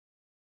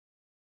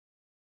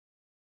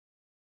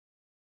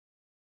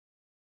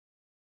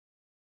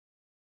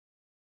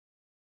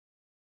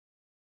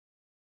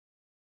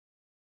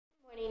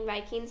Morning,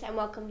 Vikings, and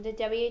welcome to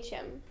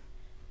WHM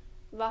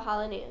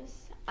Valhalla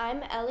News.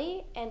 I'm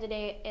Ellie, and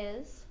today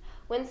is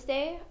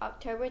Wednesday,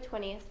 October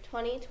 20th,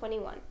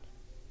 2021.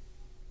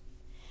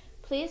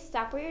 Please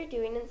stop what you're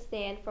doing and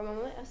stand for a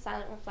moment of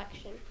silent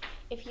reflection.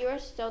 If you are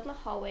still in the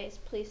hallways,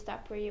 please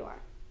stop where you are.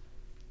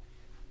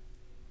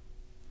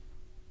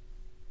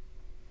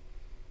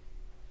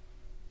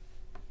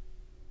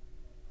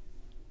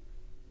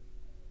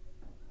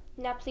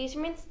 Now please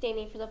remain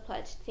standing for the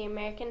pledge to the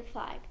American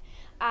flag.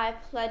 I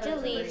pledge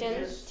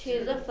allegiance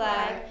to the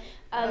flag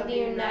of the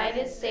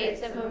United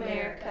States of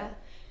America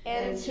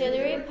and to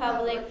the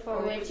republic for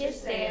which it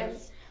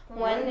stands,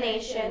 one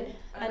nation,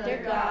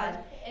 under God,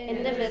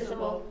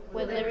 indivisible,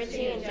 with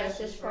liberty and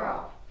justice for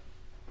all.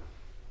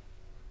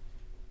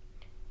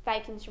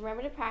 Vikings,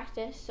 remember to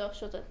practice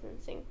social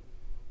distancing.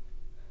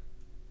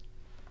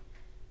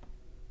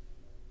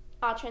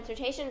 All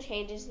transportation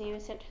changes need to be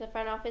sent to the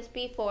front office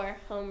before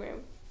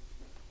homeroom.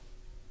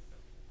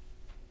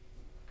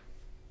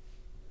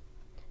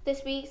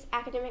 This week's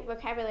academic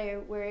vocabulary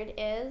word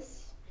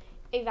is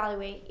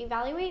evaluate.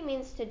 Evaluate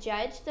means to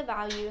judge the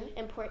value,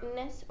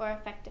 importance, or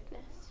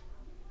effectiveness.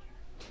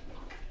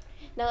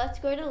 Now let's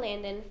go to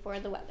Landon for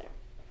the weather.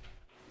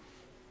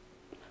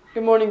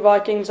 Good morning,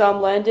 Vikings.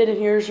 I'm Landon, and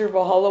here's your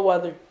Valhalla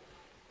weather.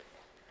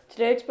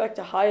 Today, expect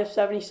a high of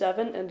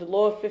 77 and a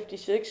low of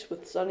 56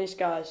 with sunny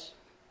skies.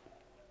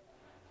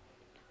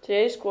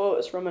 Today's quote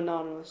is from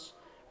Anonymous.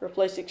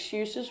 Replace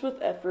excuses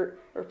with effort,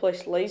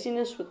 replace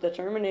laziness with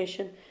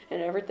determination, and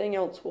everything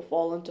else will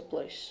fall into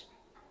place.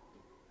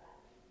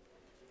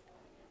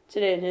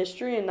 Today in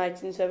history, in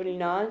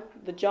 1979,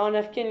 the John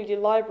F. Kennedy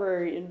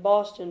Library in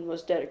Boston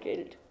was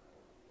dedicated.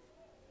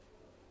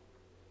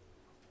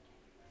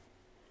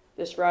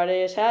 This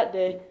Friday is Hat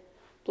Day.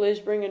 Please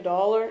bring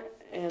 $1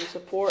 and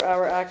support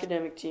our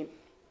academic team.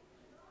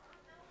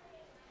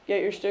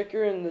 Get your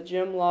sticker in the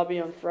gym lobby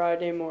on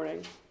Friday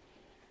morning.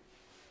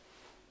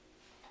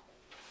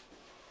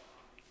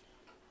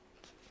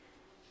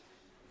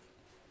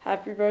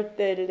 Happy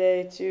birthday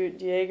today to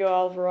Diego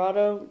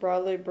Alvarado,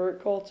 Bradley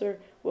Burkhalter,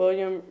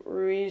 William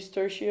Ruiz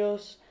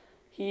Tercios,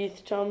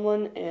 Heath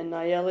Tumlin, and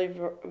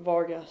Nayeli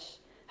Vargas.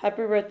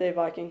 Happy birthday,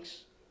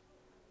 Vikings.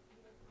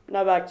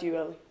 Now back to you,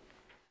 Ellie.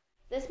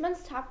 This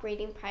month's top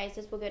reading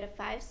prizes will go to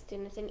 5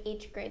 students in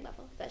each grade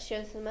level that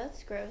shows the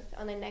most growth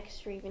on the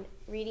next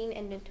reading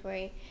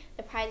inventory.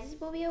 The prizes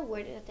will be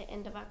awarded at the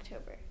end of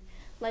October.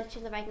 Lunch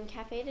in the Viking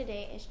Cafe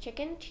today is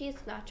chicken, cheese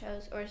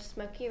nachos, or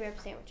smoky rib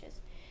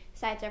sandwiches.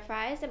 Sides are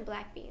fries and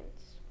black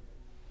beans.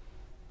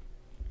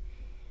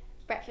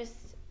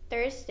 Breakfast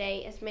Thursday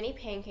is mini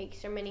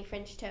pancakes or mini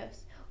French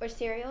toast, or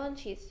cereal and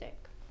cheese stick.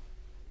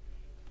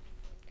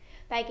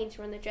 Vikings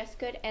run the dress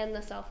code and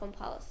the cell phone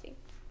policy.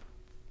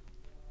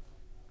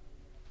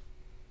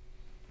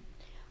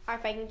 Our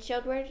Viking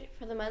shield word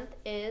for the month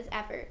is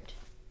effort.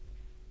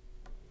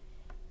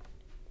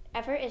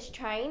 Effort is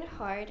trying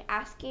hard,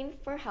 asking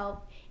for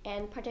help,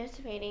 and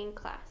participating in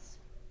class.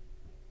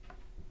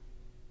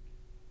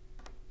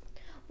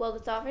 Well,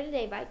 that's all for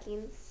today,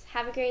 Vikings.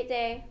 Have a great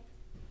day.